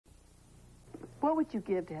What would you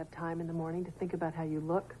give to have time in the morning to think about how you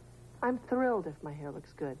look? I'm thrilled if my hair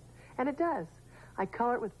looks good. And it does. I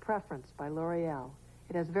color it with Preference by L'Oreal.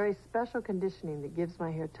 It has very special conditioning that gives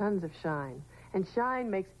my hair tons of shine. And shine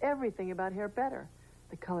makes everything about hair better.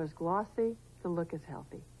 The color's glossy, the look is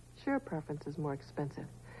healthy. Sure, Preference is more expensive.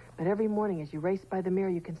 But every morning as you race by the mirror,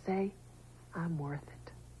 you can say, I'm worth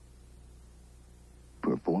it.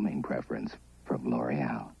 Performing Preference from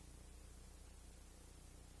L'Oreal.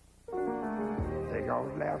 They all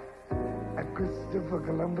laughed at Christopher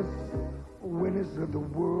Columbus when he said the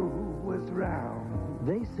world was round.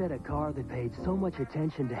 They said a car that paid so much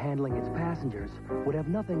attention to handling its passengers would have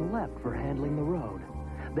nothing left for handling the road.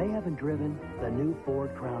 They haven't driven the new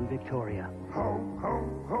Ford Crown Victoria. Ho, ho,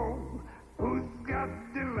 ho, who's got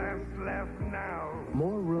the last laugh now?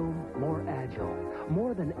 More room, more agile.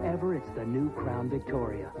 More than ever, it's the new Crown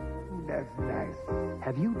Victoria. That's nice.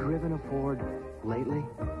 Have you driven a Ford lately?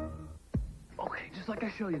 Okay, just like I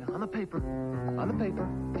showed you now, on the paper. On the paper.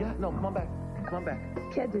 Yeah, no, come on back. Come on back.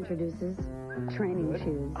 Kids introduces training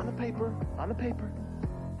shoes. On the paper. On the paper.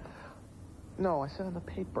 No, I said on the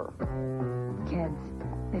paper. Kids,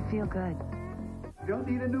 they feel good. Don't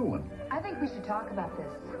need a new one. I think we should talk about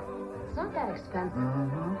this. It's not that expensive.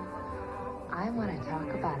 I want to talk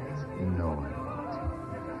about it. No.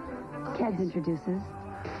 Kids introduces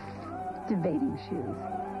debating shoes.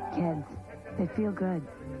 Kids, they feel good.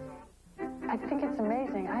 I think it's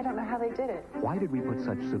amazing. I don't know how they did it. Why did we put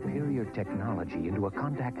such superior technology into a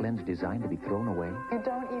contact lens designed to be thrown away? You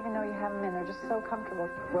don't even know you have them in. They're just so comfortable.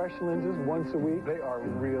 Fresh lenses once a week, they are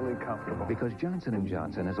really comfortable. Because Johnson &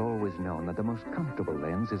 Johnson has always known that the most comfortable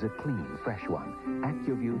lens is a clean, fresh one.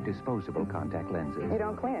 AccuView disposable contact lenses. You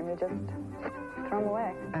don't clean them. You just throw them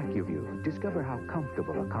away. AccuView. Discover how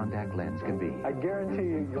comfortable a contact lens can be. I guarantee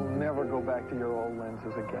you, you'll never go back to your old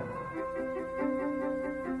lenses again.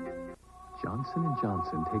 Johnson &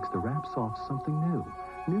 Johnson takes the wraps off something new.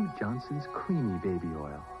 New Johnson's Creamy Baby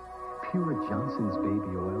Oil. Pure Johnson's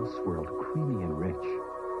Baby Oil swirled creamy and rich.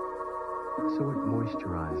 So it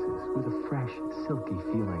moisturizes with a fresh, silky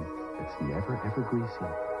feeling that's never, ever greasy.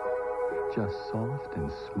 Just soft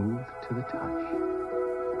and smooth to the touch.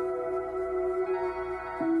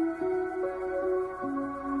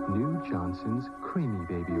 New Johnson's Creamy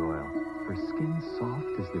Baby Oil. For skin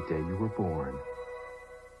soft as the day you were born.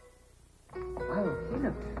 Oh, you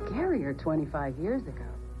looked scarier 25 years ago.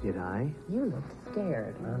 Did I? You looked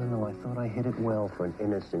scared. I don't know. I thought I hit it well for an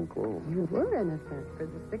innocent groom. You were innocent for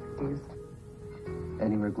the 60s.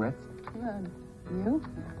 Any regrets? None. You?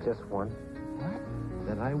 Just one. What?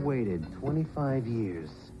 That I waited 25 years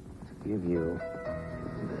to give you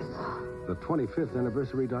this. The 25th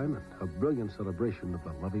anniversary diamond, a brilliant celebration of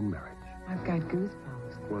a loving marriage. I've got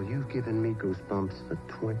goosebumps. Well, you've given me goosebumps for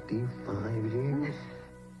 25 years.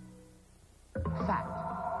 Fact.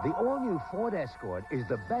 The all-new Ford Escort is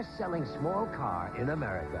the best-selling small car in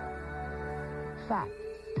America. Fact.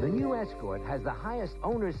 The new Escort has the highest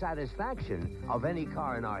owner satisfaction of any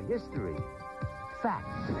car in our history. Fact.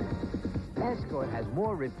 Escort has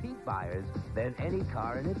more repeat buyers than any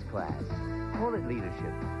car in its class. Call it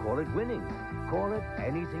leadership. Call it winning. Call it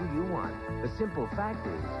anything you want. The simple fact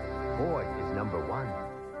is, Ford is #1.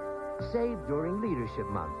 Save during Leadership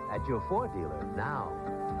Month at your Ford dealer now.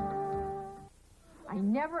 I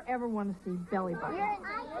never, ever want to see belly buttons.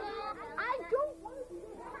 I don't want to see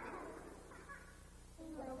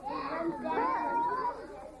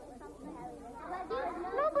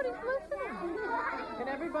Nobody's listening. And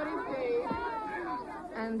everybody's paid.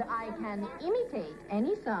 And I can imitate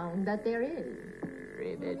any sound that there is.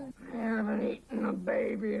 Ribbit. I haven't eaten a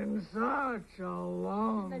baby in such a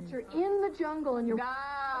long... That you're in the jungle and you're...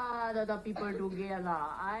 Gather the people together.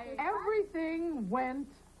 Everything went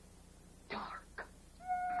dark.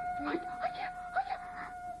 I can't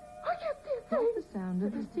see it. That's the sound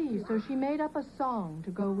of the sea, so she made up a song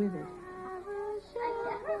to go with it.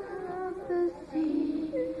 the sea,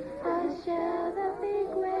 a shell the big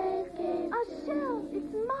wave gave. A shell,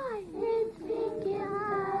 it's mine. It's pink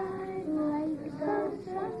inside, like some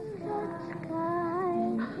sky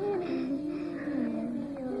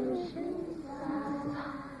in the ocean side.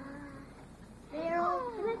 Daryl,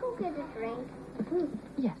 can I go get a drink?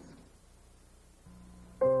 Yes.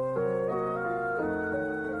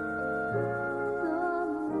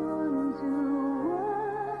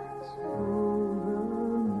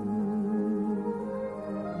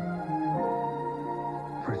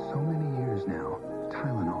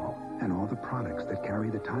 Products that carry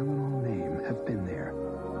the Tylenol name have been there.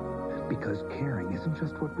 Because caring isn't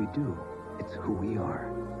just what we do, it's who we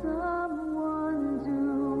are. Someone to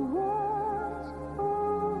watch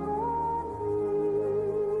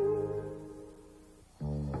over me.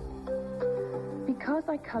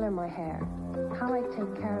 Because I color my hair, how I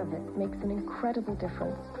take care of it makes an incredible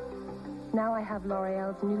difference. Now I have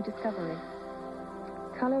L'Oreal's new discovery,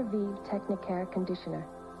 Color Vive Technicare Conditioner.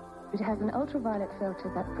 It has an ultraviolet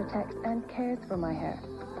filter that protects and cares for my hair,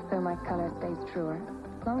 so my color stays truer,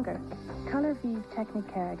 longer. Color Vive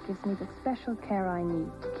Technicare gives me the special care I need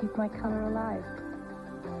to keep my color alive.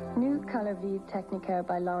 New Color Vive Technicare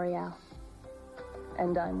by L'Oreal.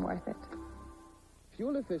 And I'm worth it.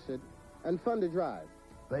 Fuel efficient and fun to drive.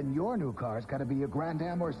 Then your new car's got to be a Grand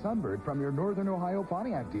Am or Sunbird from your Northern Ohio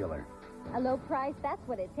Pontiac dealer. A low price, that's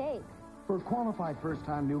what it takes. For qualified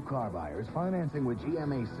first-time new car buyers financing with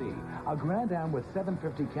GMAC, a Grand Am with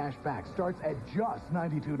 $750 cash back starts at just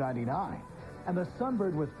 $92.99. And the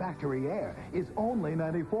Sunbird with factory air is only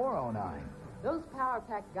 $94.09. Those Power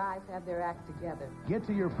Pack guys have their act together. Get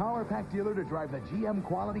to your Power Pack dealer to drive the GM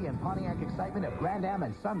quality and Pontiac excitement of Grand Am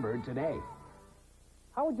and Sunbird today.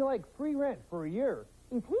 How would you like free rent for a year?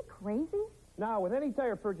 Is he crazy? Now, with any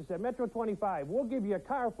tire purchase at Metro 25, we'll give you a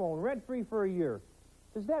car phone rent-free for a year.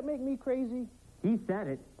 Does that make me crazy? He said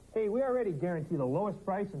it. Hey, we already guarantee the lowest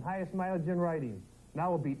price and highest mileage in writing. Now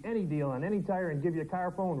we'll beat any deal on any tire and give you a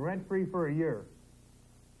car phone rent-free for a year.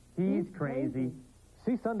 He's crazy.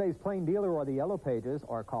 See Sunday's Plain Dealer or the Yellow Pages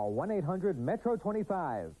or call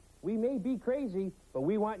 1-800-METRO-25. We may be crazy, but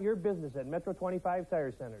we want your business at Metro 25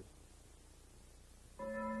 Tire Centers.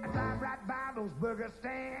 I drive right by those burger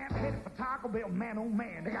stands, headed for Taco Bell, man, oh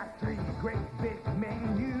man, they got 3 great big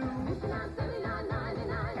menus. It's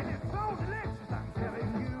 $79.99. And it's so delicious, I'm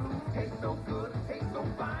telling you. Tastes so good, it tastes so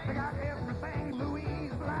fine. They got everything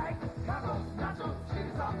Louise likes. Tacos, nachos, chili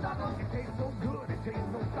sauce tacos. It tastes so good, it tastes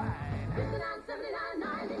so fine.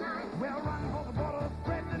 $59.79. Well, run for the bottle,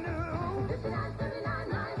 spread the news.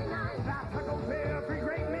 $59.79. Now Taco Bell, 3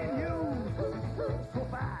 great menus. So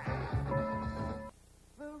fine.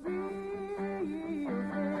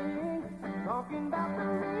 Talking about the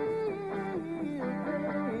real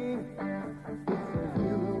thing. It's a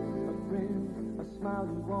hero, a friend, a smile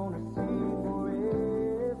you want to see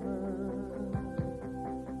forever.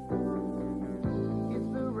 It's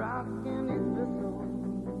the rock and it's the soul.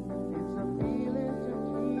 It's a feeling to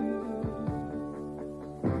keep.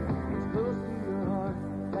 It's close to your heart,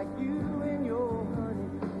 like you and your honey,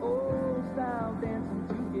 old style dancing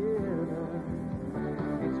together.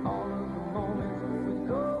 It's all of the moments with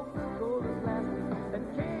Coca-Cola plastic that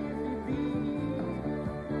can't be beat.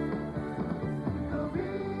 The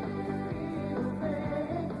real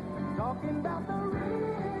thing, talking about the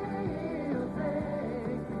real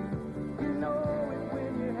thing. You know it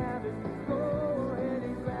when you have it, go ahead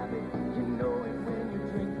and grab it. You know it when you're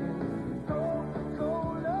drinking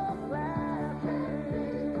Coca-Cola plastic.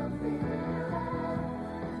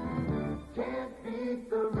 Can't beat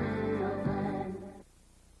the real thing.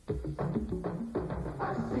 I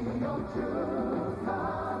see your true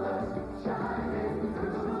colors shining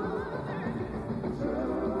through.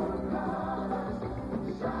 True colors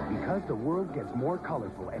shining. Because the world gets more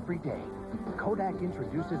colorful every day, Kodak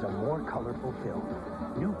introduces a more colorful film.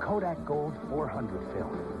 New Kodak Gold 400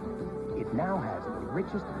 film. It now has the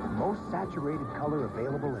richest, most saturated color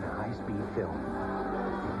available in a high-speed film.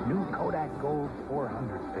 New Kodak Gold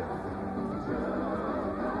 400 film.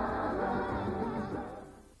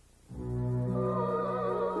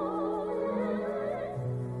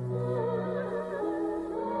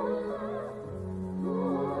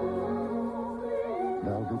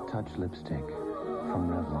 Velvet Touch Lipstick from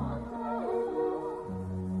Revlon.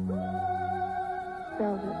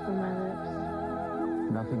 Velvet for my lips.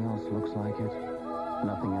 Nothing else looks like it.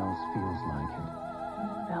 Nothing else feels like it.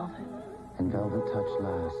 Velvet. And Velvet Touch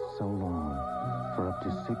lasts so long, for up to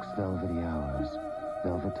 6 velvety hours.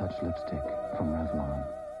 Velvet Touch Lipstick from Revlon.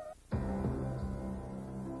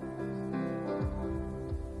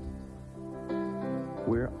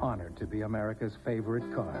 We're honored to be America's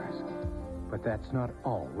favorite cars. But that's not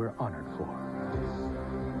all we're honored for.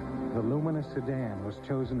 The Luminous sedan was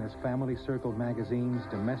chosen as Family Circle magazine's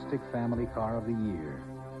Domestic Family Car of the Year.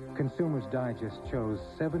 Consumers Digest chose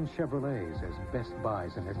 7 Chevrolets as best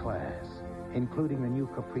buys in their class, including the new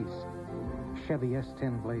Caprice, Chevy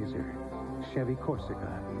S10 Blazer, Chevy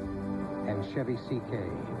Corsica, and Chevy CK,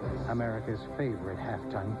 America's favorite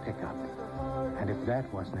half-ton pickup. And if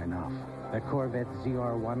that wasn't enough, the Corvette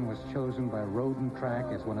ZR1 was chosen by Road &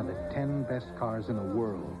 Track as one of the 10 best cars in the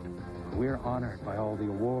world. We're honored by all the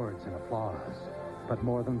awards and applause. But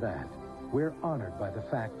more than that, we're honored by the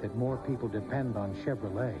fact that more people depend on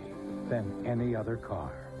Chevrolet than any other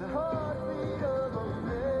car. The heartbeat of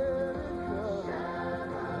America.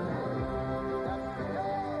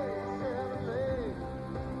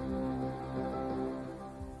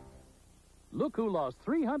 Chevrolet. Look who lost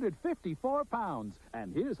 354 pounds,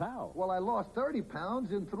 and here's how. Well, I lost 30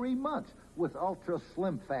 pounds in 3 months with Ultra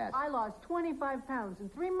Slim Fast. I lost 25 pounds in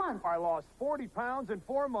 3 months. I lost 40 pounds in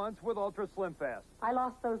 4 months with Ultra Slim Fast. I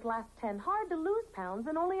lost those last 10 hard-to-lose pounds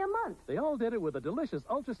in only a month. They all did it with a delicious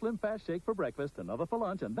Ultra Slim Fast shake for breakfast, another for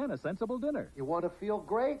lunch, and then a sensible dinner. You want to feel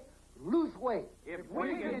great? Lose weight. If we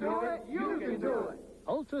can do it, you can do it.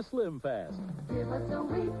 Ultra Slim Fast. Give us a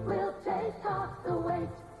week, we'll take off the weight.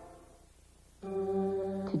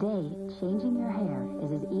 Today, changing your hair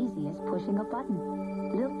is as easy as pushing a button.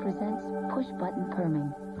 Lilt presents Push Button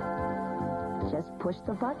Perming. Just push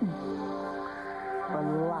the button for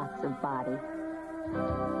lots of body.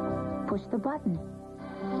 Push the button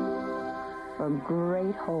for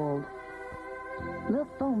great hold. Lilt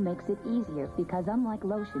foam makes it easier because unlike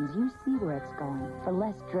lotions, you see where it's going for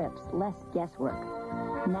less drips, less guesswork.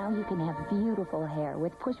 Now you can have beautiful hair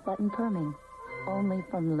with push button perming, only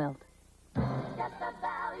from Lilt.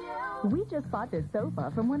 We just bought this sofa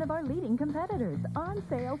from one of our leading competitors, on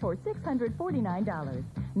sale for $649.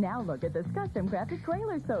 Now look at this custom-crafted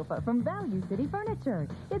trailer sofa from Value City Furniture.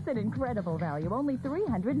 It's an incredible value, only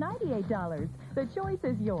 $398. The choice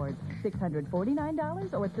is yours,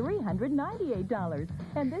 $649 or $398.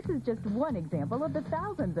 And this is just one example of the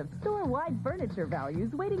thousands of store-wide furniture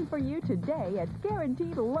values waiting for you today at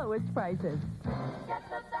guaranteed lowest prices. Get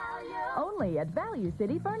the value. Only at Value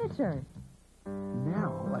City Furniture.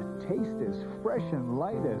 Now, a taste as fresh and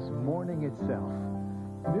light as morning itself.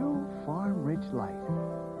 New Farm Rich Light,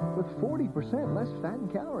 with 40% less fat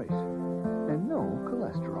and calories, and no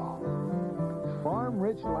cholesterol. Farm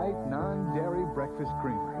Rich Light non-dairy breakfast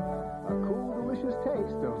creamer. A cool, delicious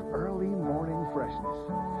taste of early morning freshness.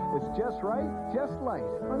 It's just right, just light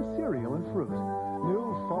on cereal and fruit.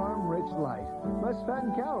 New Farm Rich Light, less fat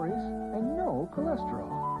and calories, and no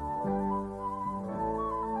cholesterol.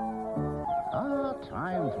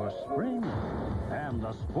 Time for spring. And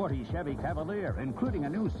the sporty Chevy Cavalier, including a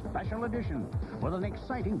new special edition with an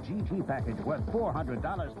exciting GT package worth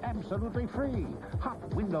 $400 absolutely free. Hot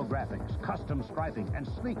window graphics, custom striping, and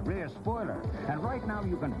sleek rear spoiler. And right now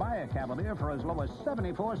you can buy a Cavalier for as low as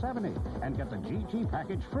 $74.70 and get the GT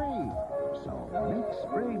package free. So make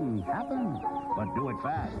spring happen. But do it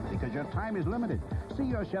fast, because your time is limited. See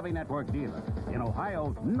your Chevy Network dealer. In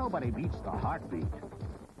Ohio, nobody beats the heartbeat.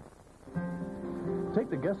 Take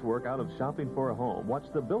the guesswork out of shopping for a home. Watch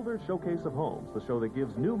the Builder Showcase of Homes, the show that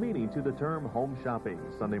gives new meaning to the term home shopping.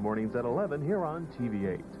 Sunday mornings at 11 here on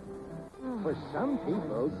TV8. For some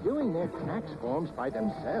people, doing their tax forms by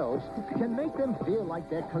themselves can make them feel like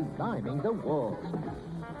they're climbing the walls.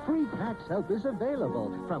 Free tax help is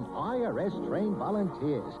available from IRS-trained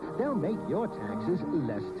volunteers. They'll make your taxes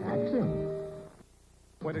less taxing.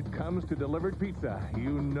 When it comes to delivered pizza,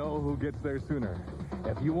 you know who gets there sooner.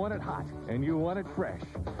 If you want it hot and you want it fresh,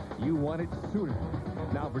 you want it sooner.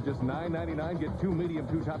 Now for just $9.99, get 2 medium,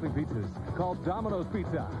 2-topping pizzas. Call Domino's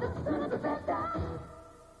Pizza.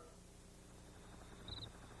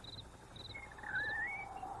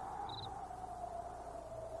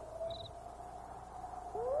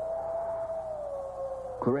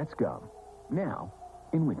 Clarette's Gum, now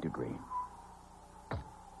in wintergreen.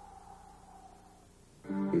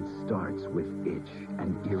 It starts with itch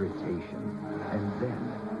and irritation, and then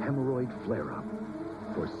hemorrhoid flare-up.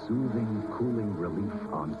 For soothing, cooling relief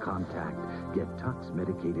on contact, get Tux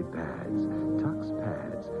medicated pads. Tux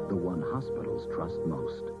pads, the one hospitals trust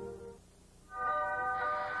most.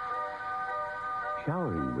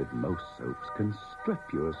 Showering with most soaps can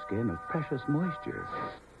strip your skin of precious moisture.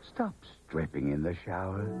 Stop stripping in the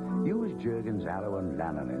shower. Use Jergens Aloe and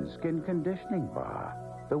Lanolin Skin Conditioning Bar,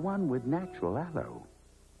 the one with natural aloe.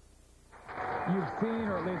 You've seen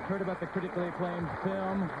or at least heard about the critically acclaimed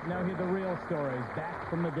film. Now hear the real stories, Back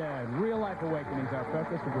from the Dead. Real-life awakenings, our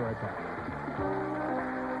focus. We'll be right back.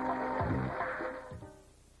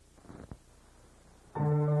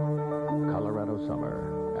 Colorado summer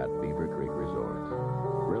at Beaver Creek Resort.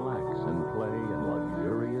 Relax and play in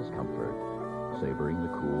luxurious comfort, savoring the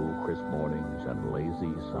cool, crisp mornings and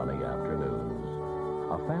lazy, sunny afternoons.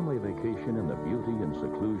 A family vacation in the beauty and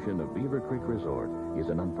seclusion of Beaver Creek Resort is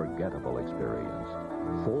an unforgettable experience.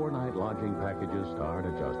 4-night lodging packages start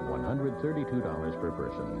at just $132 per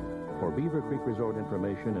person. For Beaver Creek Resort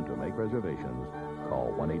information and to make reservations,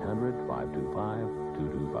 call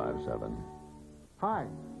 1-800-525-2257. Hi,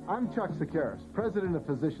 I'm Chuck Sekeris, president of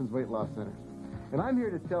Physicians Weight Loss Centers. And I'm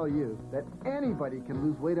here to tell you that anybody can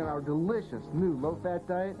lose weight on our delicious new low-fat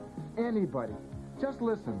diet. Anybody. Just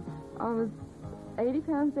listen. I was 80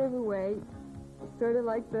 pounds overweight, Sort of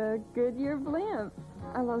like the Goodyear blimp.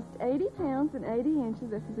 I lost 80 pounds and 80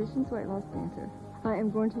 inches at Physicians Weight Loss Center. I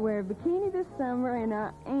am going to wear a bikini this summer, and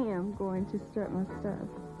I am going to strut my stuff.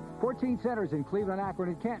 14 centers in Cleveland, Akron,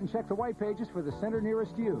 and Canton. Check the white pages for the center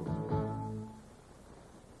nearest you.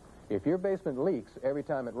 If your basement leaks every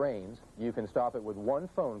time it rains, you can stop it with one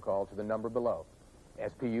phone call to the number below.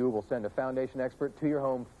 SPU will send a foundation expert to your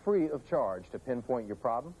home free of charge to pinpoint your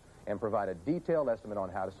problem and provide a detailed estimate on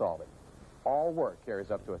how to solve it. All work carries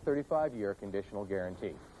up to a 35-year conditional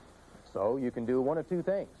guarantee. So you can do one of two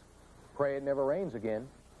things. Pray it never rains again,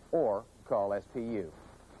 or call SPU.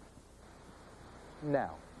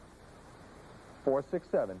 Now,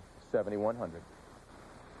 467-7100.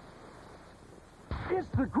 It's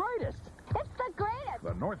the greatest! It's the greatest!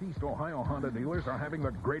 The Northeast Ohio Honda dealers are having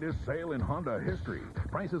the greatest sale in Honda history.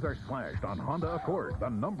 Prices are slashed on Honda Accord, the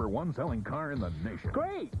 #1 selling car in the nation.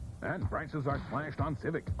 Great! And prices are slashed on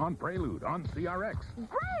Civic, on Prelude, on CRX.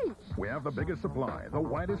 Great! We have the biggest supply, the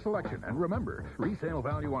widest selection, and remember, resale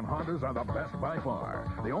value on Hondas are the best by far.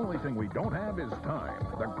 The only thing we don't have is time.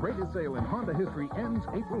 The greatest sale in Honda history ends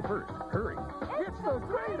April 1st. Hurry. It's the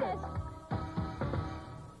greatest!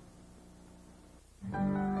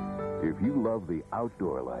 If you love the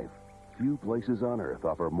outdoor life, few places on earth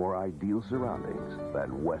offer more ideal surroundings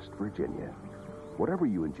than West Virginia. Whatever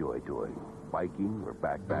you enjoy doing, biking or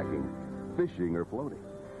backpacking, fishing or floating,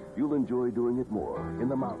 you'll enjoy doing it more in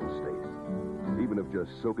the Mountain State. Even if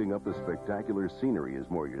just soaking up the spectacular scenery is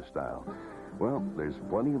more your style, well, there's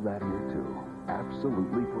plenty of that here too,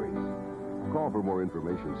 absolutely free. Call for more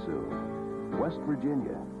information soon. West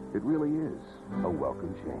Virginia, it really is a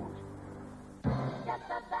welcome change.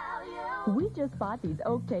 We just bought these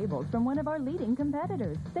oak tables from one of our leading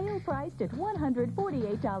competitors, sale priced at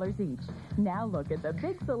 $148 each. Now look at the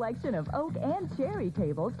big selection of oak and cherry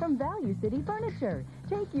tables from Value City Furniture.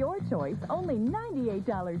 Take your choice, only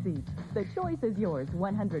 $98 each. The choice is yours,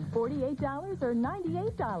 $148 or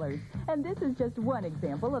 $98. And this is just one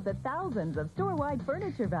example of the thousands of store-wide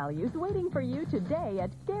furniture values waiting for you today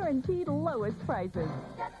at guaranteed lowest prices.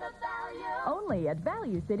 Get the value! Only at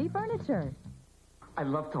Value City Furniture. I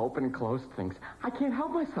love to open and close things. I can't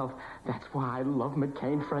help myself. That's why I love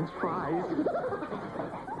McCain French fries.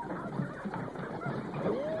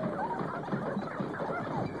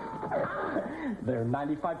 They're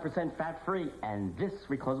 95% fat-free, and this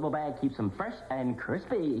reclosable bag keeps them fresh and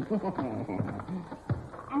crispy.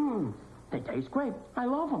 They taste great. I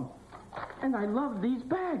love them. And I love these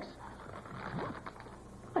bags.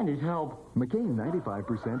 I need help. McCain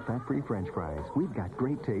 95% fat-free French fries. We've got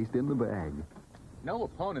great taste in the bag. No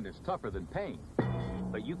opponent is tougher than pain,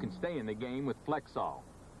 but you can stay in the game with Flexall.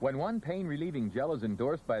 When one pain-relieving gel is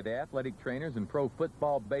endorsed by the athletic trainers in pro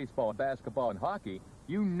football, baseball, basketball, and hockey,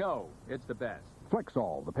 you know it's the best.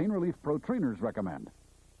 Flexall, the pain relief pro trainers recommend.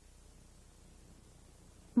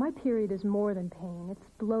 My period is more than pain. It's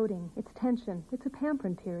bloating. It's tension. It's a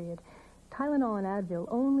pampering period. Tylenol and Advil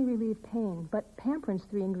only relieve pain, but Pamprin's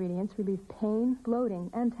 3 ingredients relieve pain,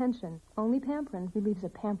 bloating, and tension. Only Pamprin relieves a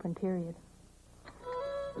pampering period.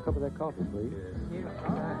 A cup of that coffee, please.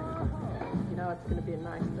 You know, it's going to be a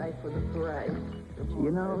nice day for the parade. You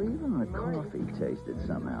know, even the coffee tasted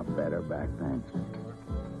somehow better back then.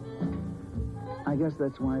 I guess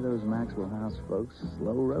that's why those Maxwell House folks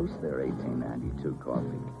slow roast their 1892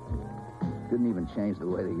 coffee. Didn't even change the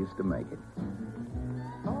way they used to make it.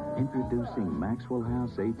 Introducing Maxwell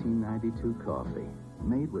House 1892 coffee,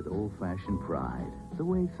 made with old-fashioned pride, the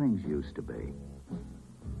way things used to be.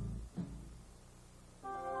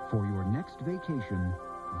 For your next vacation,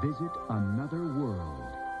 visit another world.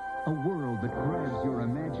 A world that grabs your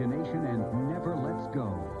imagination and never lets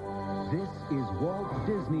go. This is Walt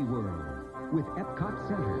Disney World with Epcot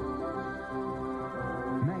Center.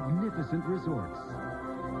 Magnificent resorts.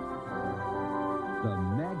 The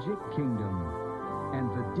Magic Kingdom.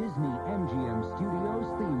 And the Disney MGM Studios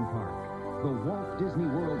theme park. The Walt Disney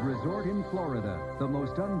World Resort in Florida. The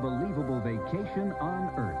most unbelievable vacation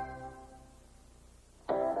on Earth.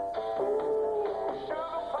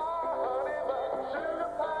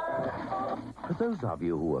 For those of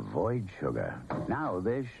you who avoid sugar, now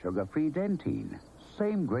there's sugar-free Dentine.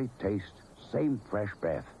 Same great taste, same fresh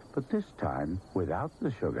breath, but this time without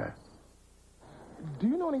the sugar. Do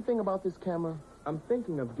you know anything about this camera? I'm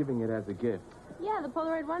thinking of giving it as a gift. Yeah, the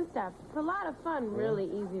Polaroid One-Step. It's a lot of fun, really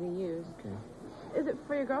easy to use. Okay. Is it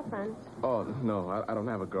for your girlfriend? Oh, no, I don't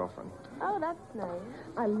have a girlfriend. Oh, that's nice.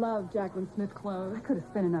 I love Jacqueline Smith clothes. I could have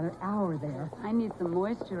spent another hour there. I need some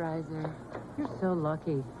moisturizer. You're so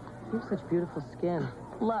lucky. You have such beautiful skin.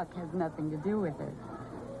 Luck has nothing to do with it.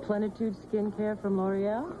 Plenitude Skincare from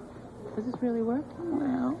L'Oreal? Does this really work?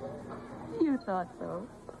 Well, You thought so.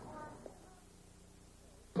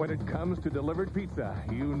 When it comes to delivered pizza,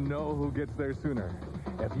 you know who gets there sooner.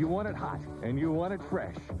 If you want it hot and you want it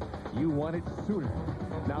fresh, you want it sooner.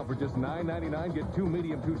 Now for just $9.99, get 2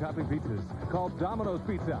 medium 2-topping pizzas. Call Domino's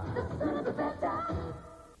Pizza.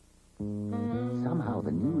 Somehow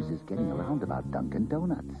the news is getting around about Dunkin'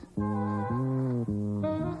 Donuts.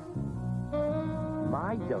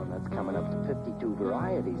 My donut's coming up to 52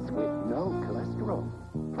 varieties with no cholesterol.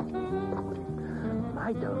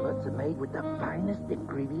 My donuts are made with the finest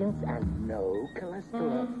ingredients and no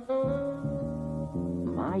cholesterol.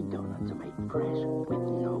 My donuts are made fresh with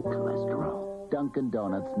no cholesterol. Dunkin'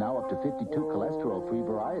 Donuts now up to 52 cholesterol-free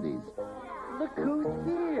varieties. Look who's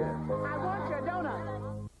here. I want your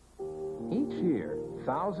donut. Each year,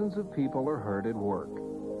 thousands of people are hurt at work.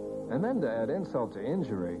 And then to add insult to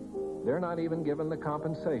injury, they're not even given the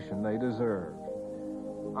compensation they deserve.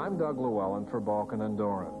 I'm Doug Llewellyn for Balkan and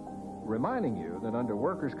Doran, reminding you that under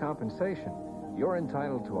workers' compensation, you're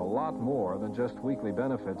entitled to a lot more than just weekly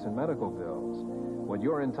benefits and medical bills. What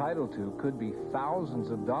you're entitled to could be thousands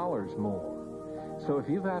of dollars more. So if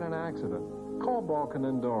you've had an accident, call Balkan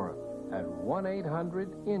and Doran at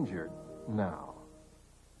 1-800-INJURED now.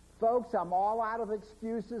 Folks, I'm all out of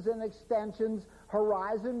excuses and extensions.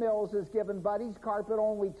 Horizon Mills has given Buddy's Carpet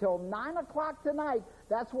only till 9 o'clock tonight.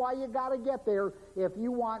 That's why you got to get there. If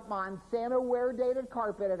you want Monsanto wear-dated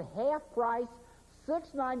carpet at half price,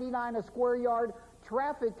 $6.99 a square yard,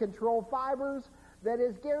 traffic control fibers that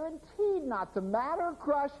is guaranteed not to mat or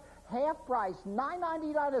crush, half price,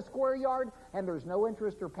 $9.99 a square yard, and there's no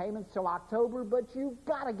interest or payments till October, but you've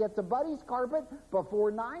got to get to Buddy's Carpet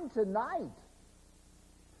before 9 tonight.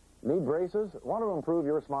 Need braces? Want to improve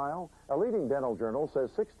your smile? A leading dental journal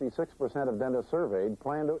says 66% of dentists surveyed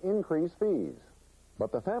plan to increase fees.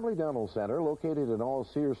 But the Family Dental Center, located in all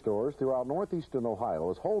Sears stores throughout northeastern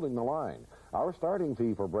Ohio, is holding the line. Our starting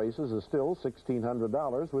fee for braces is still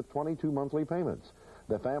 $1,600 with 22 monthly payments.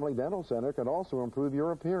 The Family Dental Center can also improve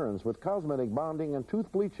your appearance with cosmetic bonding and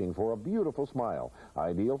tooth bleaching for a beautiful smile,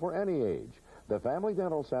 ideal for any age. The Family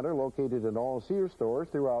Dental Center, located in all Sears stores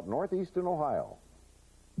throughout northeastern Ohio.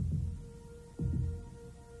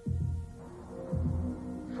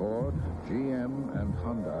 Ford, GM, and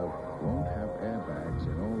Honda won't have airbags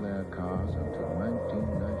in all their cars until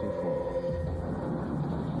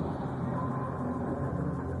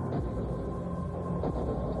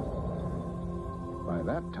 1994. By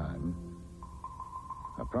that time,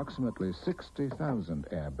 approximately 60,000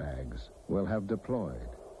 airbags will have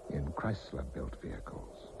deployed in Chrysler-built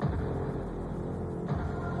vehicles.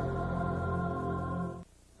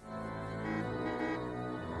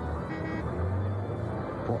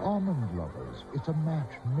 For almond lovers, it's a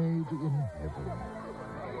match made in heaven.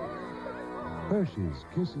 Hershey's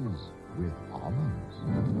Kisses with almonds.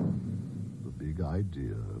 The big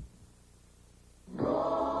idea.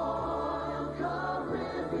 Royal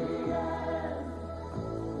Caribbean.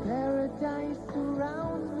 Paradise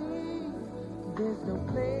surrounds me. There's no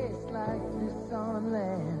place like this on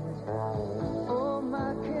land. Oh,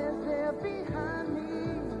 my cares, they're behind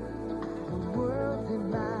me. The world's in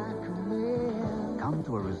my command. Come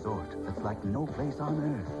to a resort that's like no place on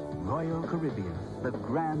earth. Royal Caribbean, the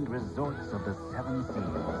grand resorts of the 7 seas.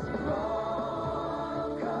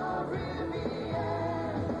 Royal Caribbean.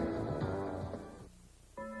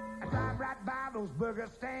 I drive right by those burger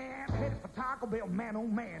stands, headed for Taco Bell, man, oh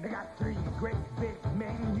man. They got 3 great big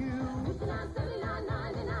menus.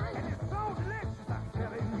 $59.79. And it's so delicious, I'm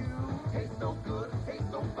telling you. Tastes so good,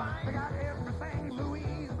 tastes so fine. They got everything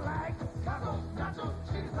Louise likes. Tacos, nachos,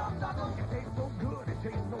 chili sauce, tacos. It tastes so good, it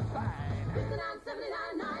tastes so fine.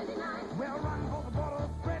 $59.79. Well, run for the bottle,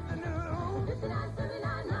 spread the news.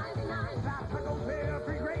 $59.79. Taco Bell,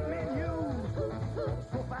 3 great menus.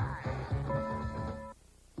 So fine.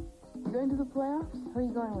 Going to the playoffs? Who are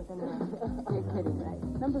you going with anyway? You're kidding, right?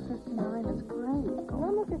 Number 59 is great.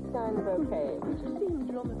 Number 59 is okay.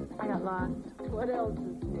 I got lost. What else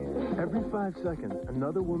is new? Every 5 seconds,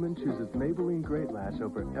 another woman chooses Maybelline Great Lash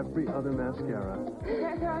over every other mascara.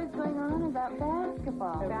 They're always going on about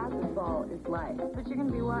basketball. Basketball is life. But you're going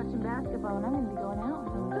to be watching basketball, and I'm going to be going out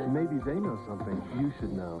with them. Maybe they know something you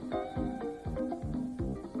should know.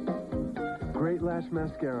 Great Lash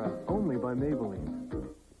Mascara, only by Maybelline.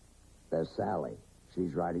 There's Sally.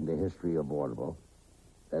 She's writing the history of vaudeville.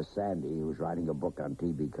 There's Sandy, who's writing a book on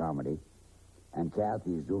TV comedy. And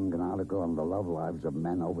Kathy's doing an article on the love lives of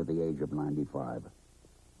men over the age of 95.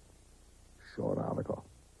 Short article.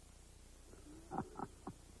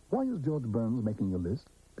 Why is George Burns making a list?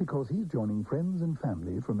 Because he's joining friends and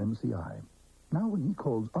family from MCI. Now when he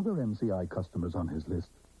calls other MCI customers on his list,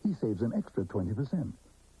 he saves an extra 20%.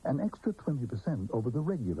 an extra 20% over the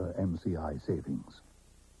regular MCI savings.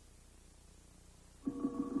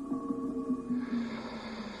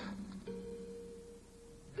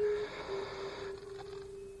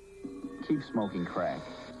 Keep smoking crack,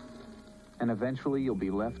 and eventually you'll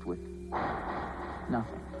be left with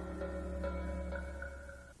nothing.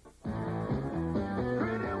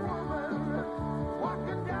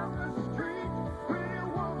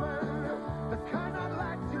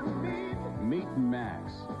 Meet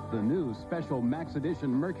Max, the new special Max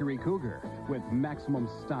Edition Mercury Cougar with maximum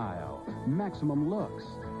style, maximum looks,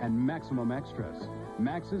 and maximum extras.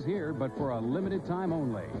 Max is here, but for a limited time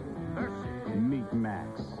only. Meet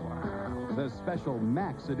Max, the special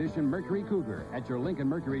Max Edition Mercury Cougar at your Lincoln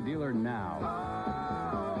Mercury dealer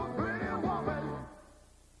now.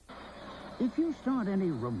 If you start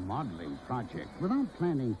any remodeling project without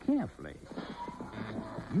planning carefully,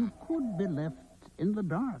 you could be left in the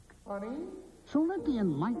dark. Honey? So let the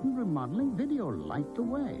Enlightened Remodeling video light the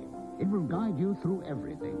way. It will guide you through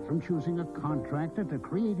everything, from choosing a contractor to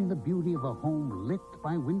creating the beauty of a home lit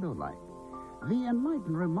by window light. The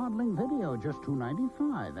Enlightened Remodeling video, just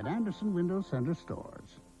 $2.95 at Anderson Window Center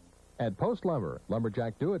stores. At Post Lumber,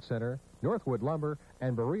 Lumberjack Do-It Center, Northwood Lumber,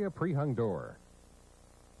 and Berea Pre-Hung Door.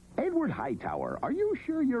 Edward Hightower, are you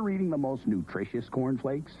sure you're eating the most nutritious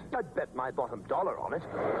cornflakes? I'd bet my bottom dollar on it.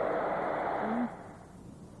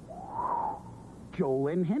 Joel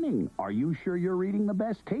and Henning, are you sure you're eating the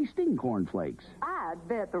best tasting cornflakes? I'd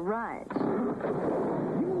bet the right.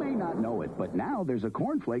 You may not know it, but now there's a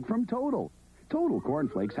cornflake from Total. Total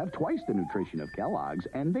cornflakes have twice the nutrition of Kellogg's,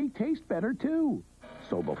 and they taste better, too.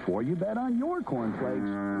 So before you bet on your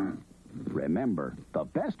cornflakes, remember, the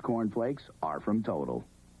best cornflakes are from Total.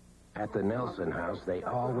 At the Nelson house, they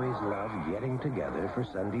always love getting together for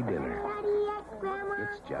Sunday dinner.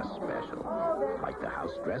 It's just special. Like the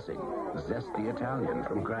house dressing, zesty Italian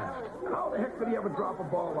from Kraft. How the heck could he ever drop a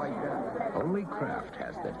ball like that? Only Kraft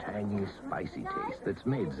has the tangy, spicy taste that's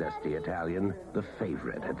made zesty Italian the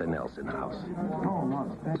favorite at the Nelson house. Oh,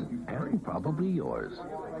 no, thank you. And probably yours.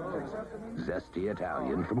 Zesty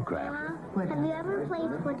Italian from Kraft. Have you ever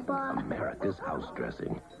played football? America's house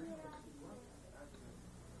dressing.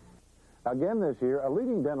 Again this year, a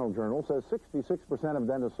leading dental journal says 66% of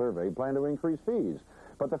dentists surveyed plan to increase fees.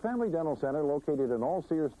 But the Family Dental Center, located in all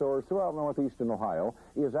Sears stores throughout northeastern Ohio,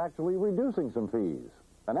 is actually reducing some fees.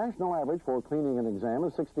 The national average for cleaning an exam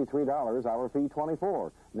is $63, our fee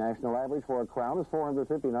 $24. National average for a crown is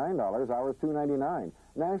 $459, ours $299.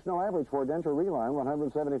 National average for a denture reline,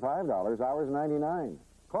 $175, ours $99.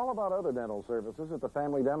 Call about other dental services at the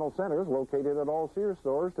Family Dental Centers, located at all Sears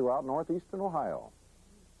stores throughout northeastern Ohio.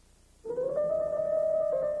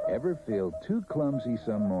 Ever feel too clumsy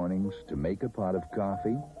some mornings to make a pot of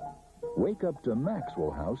coffee? Wake up to Maxwell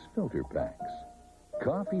House filter packs.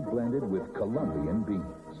 Coffee blended with Colombian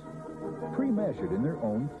beans. Pre-measured in their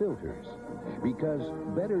own filters. Because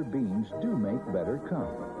better beans do make better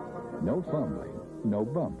coffee. No fumbling, no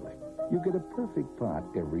bumbling. You get a perfect pot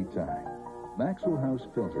every time. Maxwell House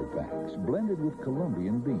filter packs blended with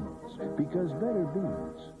Colombian beans. Because better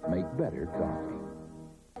beans make better coffee.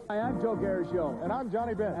 Hi, I'm Joe Garagio, and I'm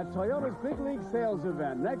Johnny Benz at Toyota's Big League Sales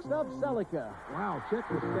Event. Next up, Celica. Wow, check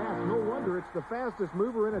the stats. No wonder it's the fastest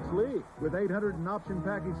mover in its league, with 800 in option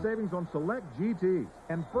package savings on select GTs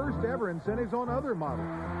and first ever incentives on other models.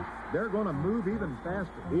 They're going to move even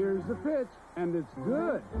faster. Here's the pitch, and it's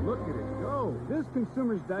good. Look at it go. This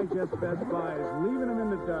Consumer's Digest Best Buy is leaving them in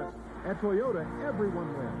the dust. At Toyota,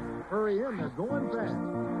 everyone wins. Hurry in, they're going fast.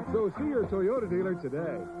 So see your Toyota dealer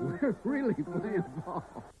today. We're really playing ball.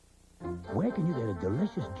 Where can you get a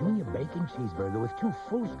delicious junior bacon cheeseburger with 2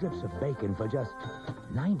 full strips of bacon for just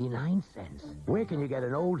 99 cents? Where can you get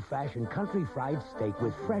an old-fashioned country fried steak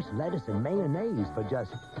with fresh lettuce and mayonnaise for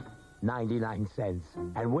just 99 cents?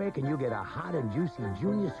 And where can you get a hot and juicy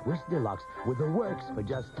junior Swiss deluxe with the works for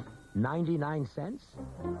just 99 cents?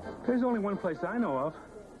 There's only one place I know of.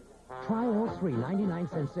 Try all 3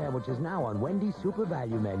 99-cent sandwiches now on Wendy's Super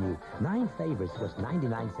Value Menu. 9 favorites, just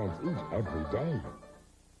 99 cents each every day.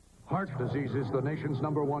 Heart disease is the nation's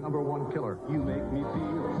number one killer. You make me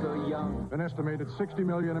feel so young. An estimated 60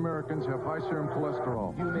 million Americans have high serum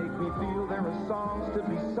cholesterol. You make me feel there are songs to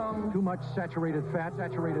be sung. Too much saturated fat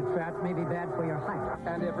may be bad for your height.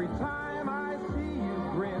 And every time I see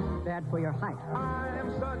you grin, Bad for your height. I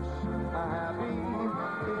am such a happy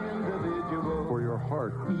individual. For your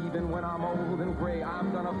heart. Even when I'm old and gray,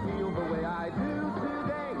 I'm gonna feel the way I do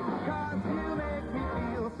today. 'Cause you make me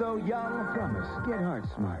feel so young. Promise, get heart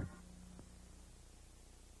smart.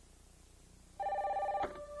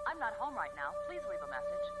 Not home right now. Please leave a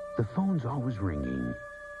message. The phone's always ringing.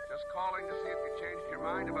 Just calling to see if you changed your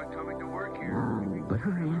mind about coming to work here. But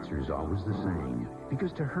her answer is always the same.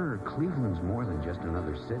 Because to her, Cleveland's more than just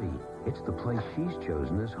another city. It's the place she's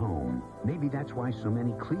chosen as home. Maybe that's why so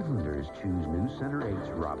many Clevelanders choose News Center 8's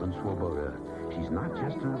Robin Swoboda. She's not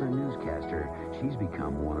just another newscaster. She's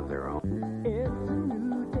become one of their own. It's a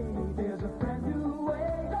new day, there's a brand new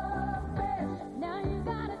way. The best, now you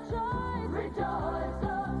got a choice. Rejoice,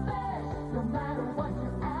 the best. No matter what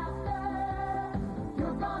you're after,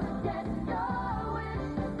 you're gonna get your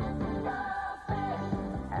wish. The best.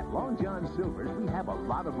 At Long John Silver's, we have a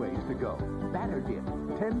lot of ways to go. Batter dipped,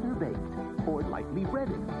 tender baked, or lightly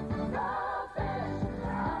breaded.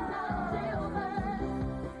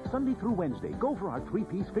 Sunday through Wednesday, go for our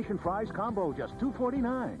 3-piece fish and fries combo, just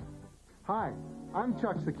 $2.49. Hi, I'm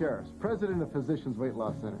Chuck Sakaris, president of Physicians Weight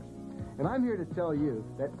Loss Centers. And I'm here to tell you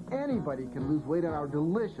that anybody can lose weight on our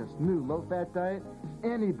delicious new low-fat diet.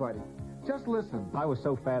 Anybody. Just listen. I was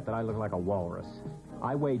so fat that I looked like a walrus.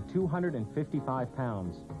 I weighed 255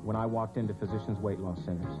 pounds when I walked into Physicians Weight Loss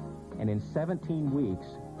Centers. And in 17 weeks,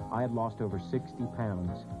 I had lost over 60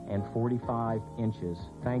 pounds and 45 inches.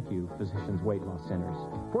 Thank you, Physicians Weight Loss Centers.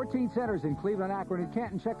 14 centers in Cleveland, Akron, and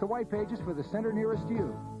Canton. Check the white pages for the center nearest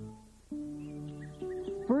you.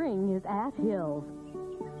 Spring is at Hills,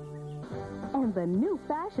 and the new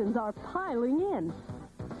fashions are piling in.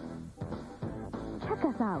 Check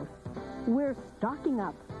us out. We're stocking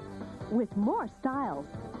up with more styles,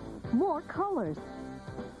 more colors.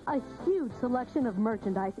 A huge selection of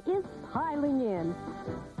merchandise is piling in.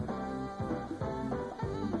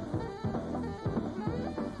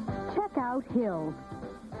 Check out Hills,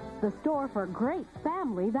 the store for great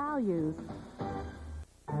family values.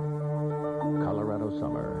 Colorado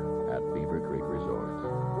summer at Beaver Creek Resort.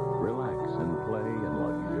 Relax and play in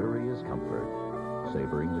luxurious comfort,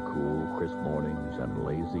 savoring the cool, crisp mornings and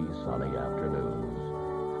lazy, sunny afternoons.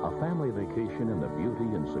 A family vacation in the beauty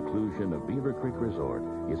and seclusion of Beaver Creek Resort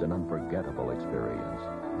is an unforgettable experience.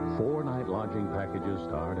 4-night lodging packages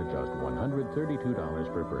start at just $132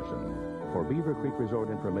 per person. For Beaver Creek Resort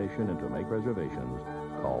information and to make reservations,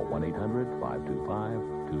 call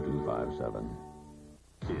 1-800-525-2257.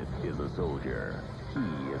 It is a soldier.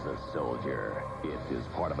 He is a soldier. It is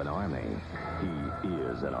part of an army. He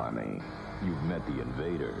is an army. You've met the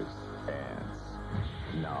invaders, ants.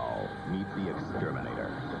 Now, meet the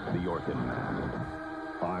exterminator, the Orkin Man.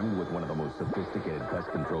 Armed with one of the most sophisticated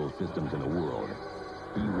pest control systems in the world,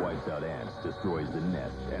 he wipes out ants, destroys the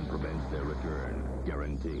nest, and prevents their return.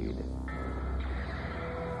 Guaranteed.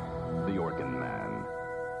 The Orkin Man.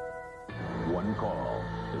 One call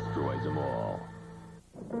destroys them all.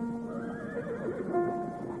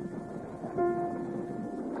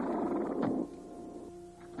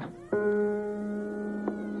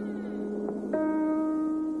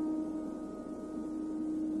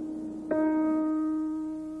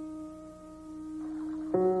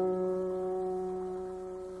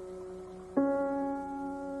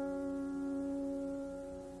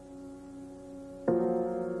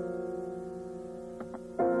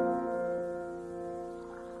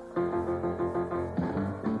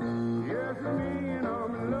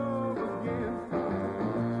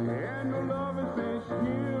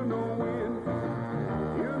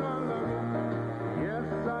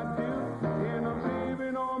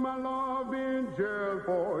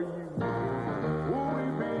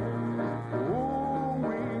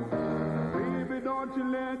 Don't you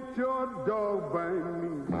let your dog bite me.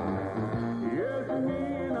 Yes, me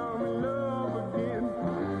and I'm in